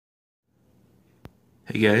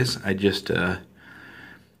Hey guys, I just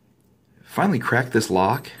finally cracked this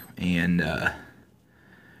lock and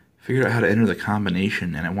figured out how to enter the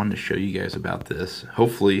combination, and I wanted to show you guys about this.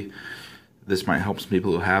 Hopefully this might help some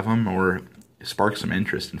people who have them or spark some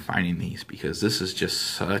interest in finding these, because this is just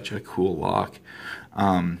such a cool lock.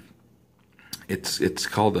 It's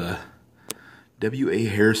called a W.A.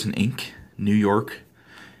 Harrison Inc. New York.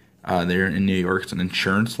 They're in New York. It's an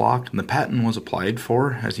insurance lock, and the patent was applied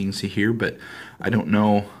for, as you can see here, but I don't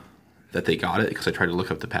know that they got it because I tried to look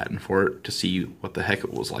up the patent for it to see what the heck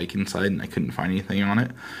it was like inside, and I couldn't find anything on it.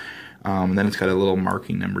 And then it's got a little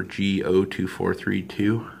marking number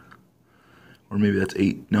G02432, or maybe that's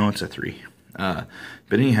 8. No, it's a 3. But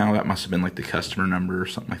anyhow, that must have been like the customer number or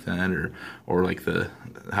something like that, or like the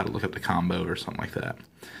how to look up the combo or something like that.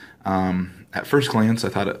 At first glance, I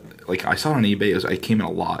thought it, like I saw it on eBay. I came in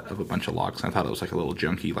a lot of a bunch of locks, and I thought it was like a little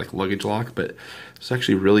junky like luggage lock, but it's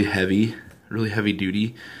actually really heavy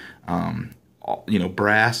duty. You know,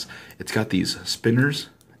 brass. It's got these spinners,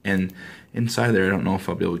 and inside there, I don't know if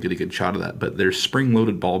I'll be able to get a good shot of that, but there's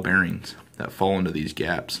spring-loaded ball bearings that fall into these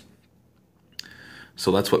gaps.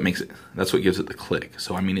 So that's what makes it, that's what gives it the click.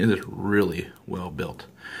 So I mean, it is really well built.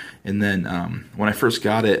 And then when I first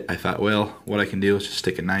got it, I thought, well, what I can do is just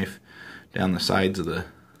stick a knife down the sides of the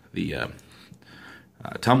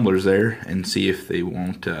tumblers there and see if they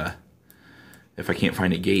won't, if I can't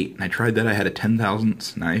find a gate. And I tried that. I had a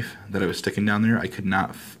 10/1000 knife that I was sticking down there. I could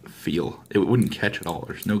not feel, it wouldn't catch at all.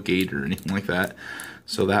 There's no gate or anything like that.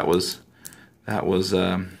 So that was out of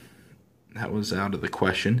the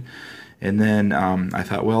question. And then I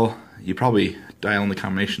thought, well, you probably dial in the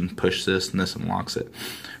combination, push this, and this unlocks it.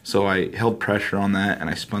 So I held pressure on that, and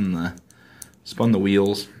I spun the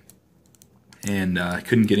wheels, and I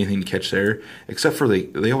couldn't get anything to catch there, except for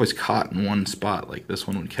they always caught in one spot. Like this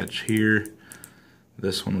one would catch here,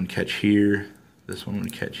 this one would catch here, this one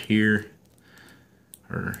would catch here,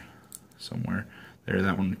 or somewhere there.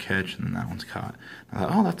 That one would catch, and then that one's caught. I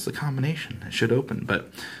thought, oh, that's the combination. It should open,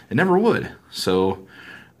 but it never would. So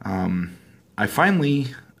I finally,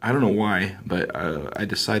 I don't know why, but I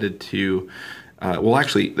decided to, well,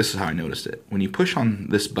 actually, this is how I noticed it. When you push on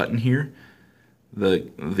this button here,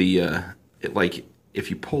 it, like, if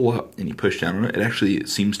you pull up and you push down on it, it actually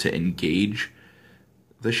seems to engage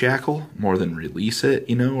the shackle more than release it,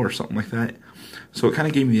 you know, or something like that. So it kind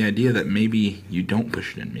of gave me the idea that maybe you don't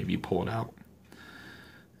push it in, maybe you pull it out.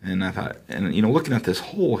 And I thought, and you know, looking at this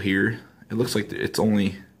hole here, it looks like it's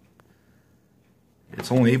only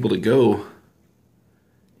able to go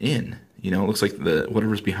in. You know, it looks like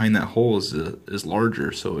whatever's behind that hole is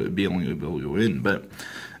larger, so it would be only able to go in. But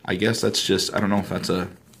I guess that's just, I don't know if that's a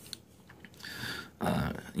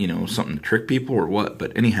you know, something to trick people or what.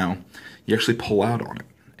 But anyhow, you actually pull out on it,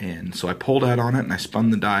 and so I pulled out on it, and I spun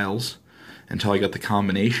the dials until I got the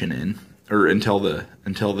combination in, or until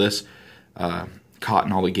this caught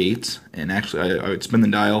in all the gates. And actually, I would spin the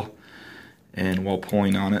dial, and while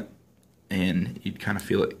pulling on it, and you'd kind of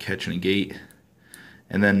feel it catching a gate,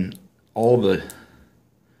 and then all the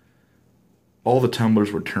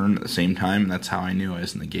tumblers would turn at the same time, and that's how I knew I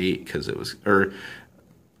was in the gate, because it was, or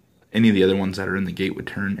any of the other ones that are in the gate would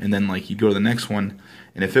turn. And then like you go to the next one,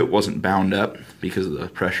 and if it wasn't bound up because of the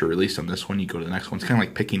pressure released on this one, you go to the next one. It's kind of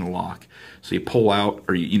like picking a lock. So you pull out,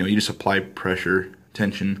 or you know, you just apply pressure,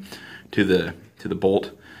 tension to the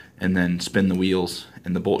bolt, and then spin the wheels,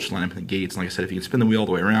 and the bolt should line up in the gates. And like I said, if you can spin the wheel all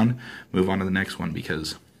the way around, move on to the next one,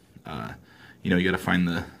 because you know, you got to find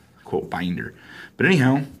the quote binder. But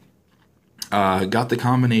anyhow, got the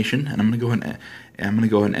combination, and I'm gonna go ahead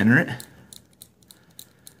and enter it.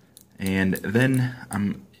 And then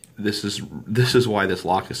this is why this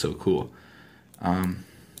lock is so cool.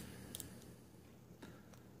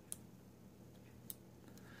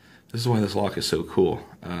 This is why this lock is so cool.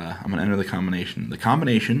 I'm going to enter the combination. The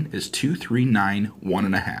combination is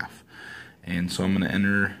 2391.5. And so I'm going to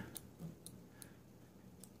enter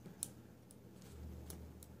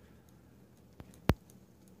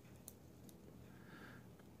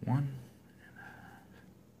 1.5.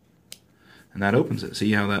 And that opens it.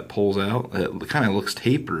 See how that pulls out? It kind of looks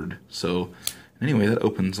tapered. So anyway, that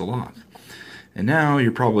opens the lock. And now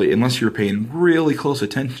you're probably, unless you're paying really close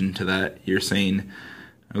attention to that, you're saying,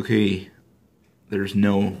 okay, there's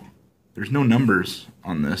no numbers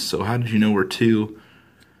on this. So how did you know where 2,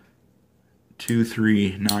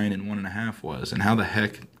 3, 9, and 1.5 was? And how the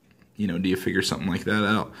heck, you know, do you figure something like that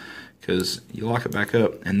out? Because you lock it back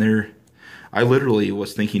up, and I literally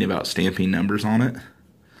was thinking about stamping numbers on it,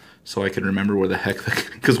 so I could remember where the heck,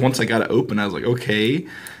 because once I got it open, I was like, okay,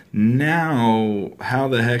 now how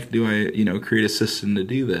the heck do I, you know, create a system to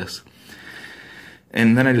do this?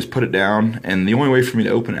 And then I just put it down, and the only way for me to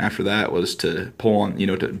open it after that was to pull on,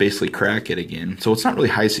 to basically crack it again. So it's not really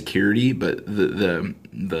high security, but the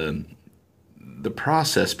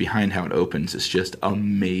process behind how it opens is just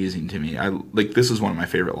amazing to me. This is one of my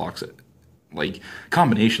favorite locks, like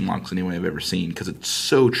combination locks anyway I've ever seen, because it's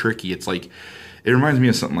so tricky. It's like, it reminds me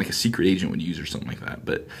of something like a secret agent would use or something like that.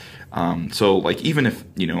 But so like even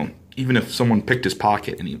if someone picked his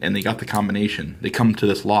pocket and they got the combination, they come to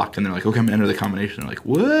this lock and they're like, okay, I'm gonna enter the combination. They're like,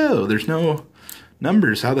 whoa, there's no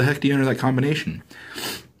numbers. How the heck do you enter that combination?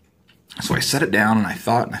 So I set it down and I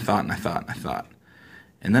thought.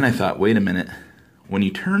 And then I thought, wait a minute. When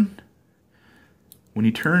you turn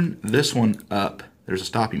this one up, there's a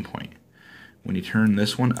stopping point. When you turn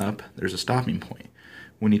this one up, there's a stopping point.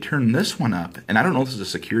 When you turn this one up, and I don't know if this is a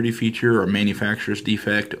security feature or a manufacturer's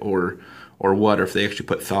defect or what, or if they actually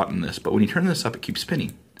put thought in this, but when you turn this up, it keeps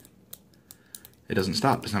spinning. It doesn't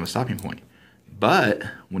stop. It doesn't have a stopping point. But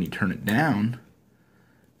when you turn it down,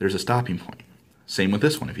 there's a stopping point. Same with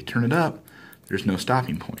this one. If you turn it up, there's no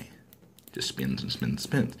stopping point. It just spins and spins and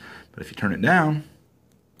spins. But if you turn it down,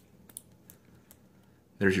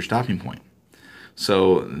 there's your stopping point.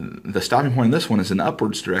 So the stopping point on this one is in the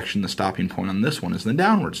upwards direction. The stopping point on this one is in the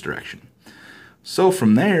downwards direction. So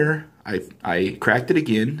from there, I cracked it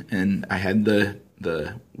again, and I had the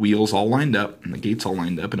wheels all lined up and the gates all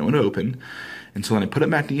lined up, and it would open. And so then I put it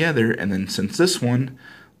back together, and then since this one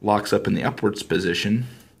locks up in the upwards position,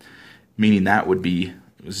 meaning that would be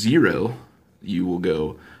 0, you will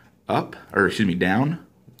go up, or excuse me, down,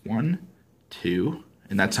 1, 2,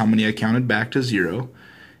 and that's how many I counted back to 0.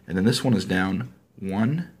 And then this one is down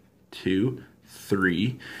 1, 2,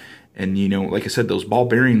 3. And like I said, those ball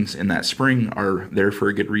bearings in that spring are there for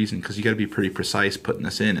a good reason, because you got to be pretty precise putting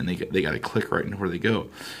this in, and they got to click right into where they go.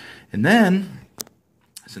 And then,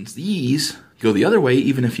 since these go the other way,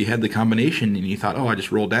 even if you had the combination and you thought, oh, I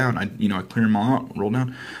just roll down, I clear them all out, roll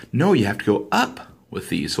down. No, you have to go up with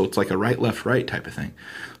these, so it's like a right, left, right type of thing.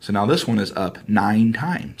 So now this one is up 9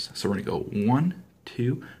 times. So we're gonna go 1,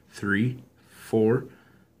 2, 3, 4,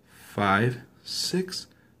 5, 6,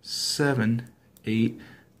 7, 8,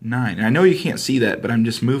 9. And I know you can't see that, but I'm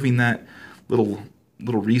just moving that little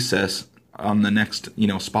recess on the next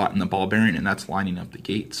spot in the ball bearing, and that's lining up the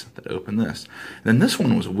gates that open this. And then this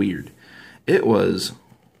one was weird. It was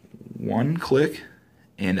 1 click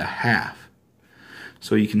and a half.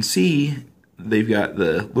 So you can see they've got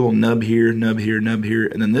the little nub here, nub here, nub here,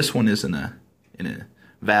 and then this one is in a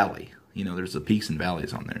valley. There's the peaks and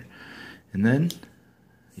valleys on there. And then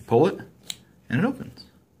you pull it, and it opens.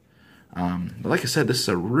 But like I said, this is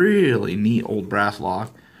a really neat old brass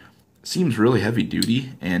lock. It seems really heavy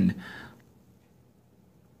duty, and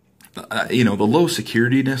the low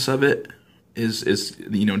securityness of it is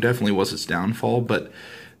definitely was its downfall. But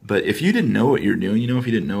if you didn't know what you're doing, if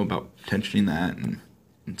you didn't know about tensioning that and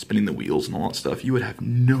spinning the wheels and all that stuff, you would have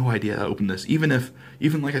no idea how to open this. Even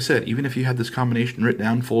like I said, even if you had this combination written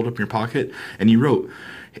down, fold up in your pocket, and you wrote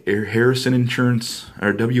Harrison Insurance,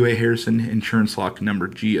 or W.A. Harrison Insurance Lock number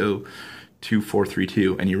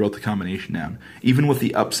GO2432, and you wrote the combination down, even with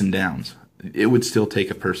the ups and downs, it would still take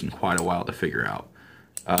a person quite a while to figure out,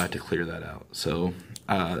 to clear that out. So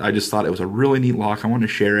I just thought it was a really neat lock. I wanted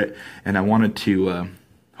to share it, and I wanted to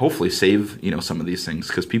hopefully save some of these things,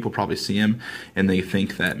 because people probably see them and they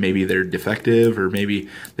think that maybe they're defective, or maybe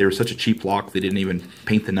they were such a cheap lock they didn't even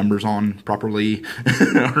paint the numbers on properly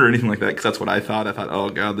or anything like that, because that's what I thought. I thought, oh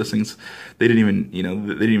god, this thing's, they didn't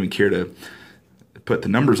even care to put the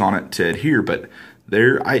numbers on it to adhere. But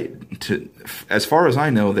as far as I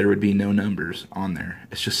know, there would be no numbers on there.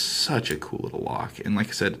 It's just such a cool little lock, and like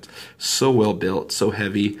I said, it's so well built, so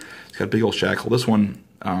heavy. It's got a big old shackle. This one,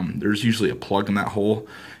 there's usually a plug in that hole,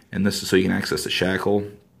 and this is so you can access the shackle,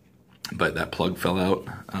 but that plug fell out.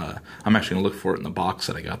 I'm actually going to look for it in the box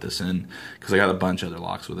that I got this in, because I got a bunch of other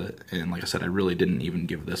locks with it, and like I said, I really didn't even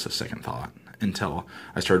give this a second thought until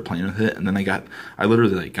I started playing with it, and then I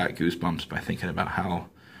literally got goosebumps by thinking about how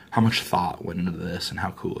much thought went into this and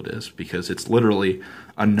how cool it is, because it's literally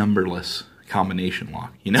a numberless combination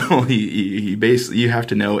lock. You basically, you have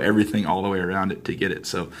to know everything all the way around it to get it.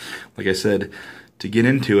 So like I said, to get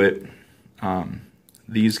into it,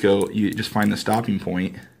 these go, you just find the stopping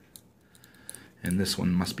point, and this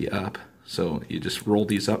one must be up, so you just roll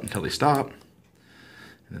these up until they stop,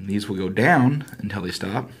 and then these will go down until they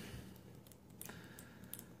stop,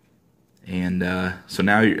 and so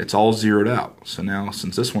now it's all zeroed out. So now,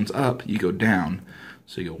 since this one's up, you go down,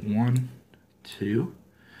 so you go 1, 2,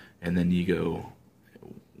 and then you go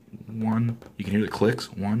 1, you can hear the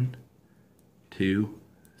clicks, 1, 2,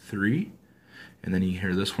 3, and then you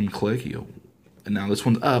hear this one click, you go and now this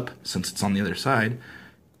one's up since it's on the other side.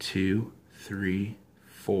 2, 3,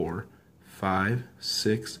 4, 5,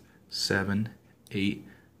 6, 7, 8,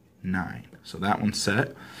 9. So that one's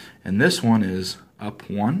set. And this one is up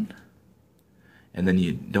 1. And then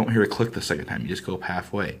you don't hear a click the second time. You just go up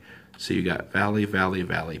halfway. So you got valley, valley,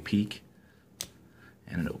 valley, peak.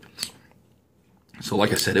 And it opens. So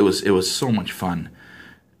like I said, it was so much fun.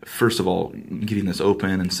 First of all, getting this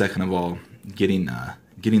open, and second of all, getting the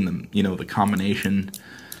the combination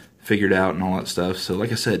figured out and all that stuff. So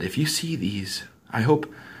like I said, if you see these, I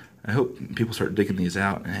hope people start digging these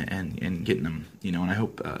out and getting them, and I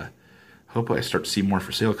hope I start to see more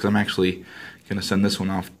for sale, because I'm actually going to send this one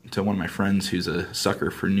off to one of my friends who's a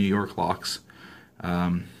sucker for New York locks.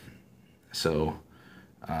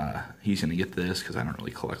 He's going to get this, because I don't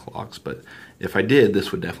really collect locks, but if I did,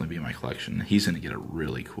 this would definitely be in my collection. He's going to get a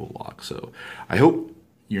really cool lock. So I hope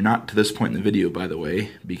you're not to this point in the video, by the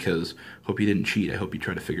way, because I hope you didn't cheat. I hope you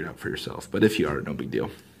try to figure it out for yourself. But if you are, no big deal.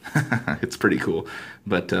 It's pretty cool.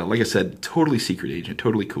 But like I said, totally secret agent,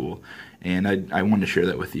 totally cool. And I wanted to share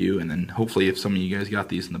that with you. And then hopefully if some of you guys got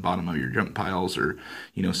these in the bottom of your junk piles, or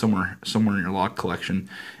somewhere in your lock collection,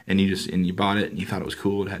 and you bought it and you thought it was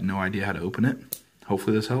cool and had no idea how to open it,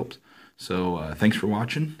 hopefully this helps. So thanks for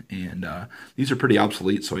watching. And these are pretty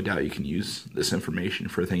obsolete, so I doubt you can use this information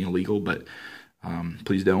for anything illegal, but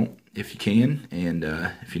please don't if you can. And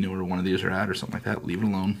if you know where one of these are at or something like that, leave it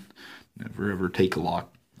alone. Never ever take a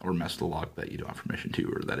lock or mess with a lock that you don't have permission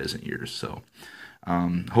to, or that isn't yours. So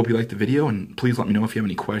hope you liked the video, and please let me know if you have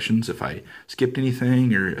any questions. If I skipped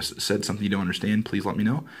anything or said something you don't understand, please let me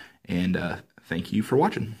know. And thank you for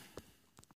watching.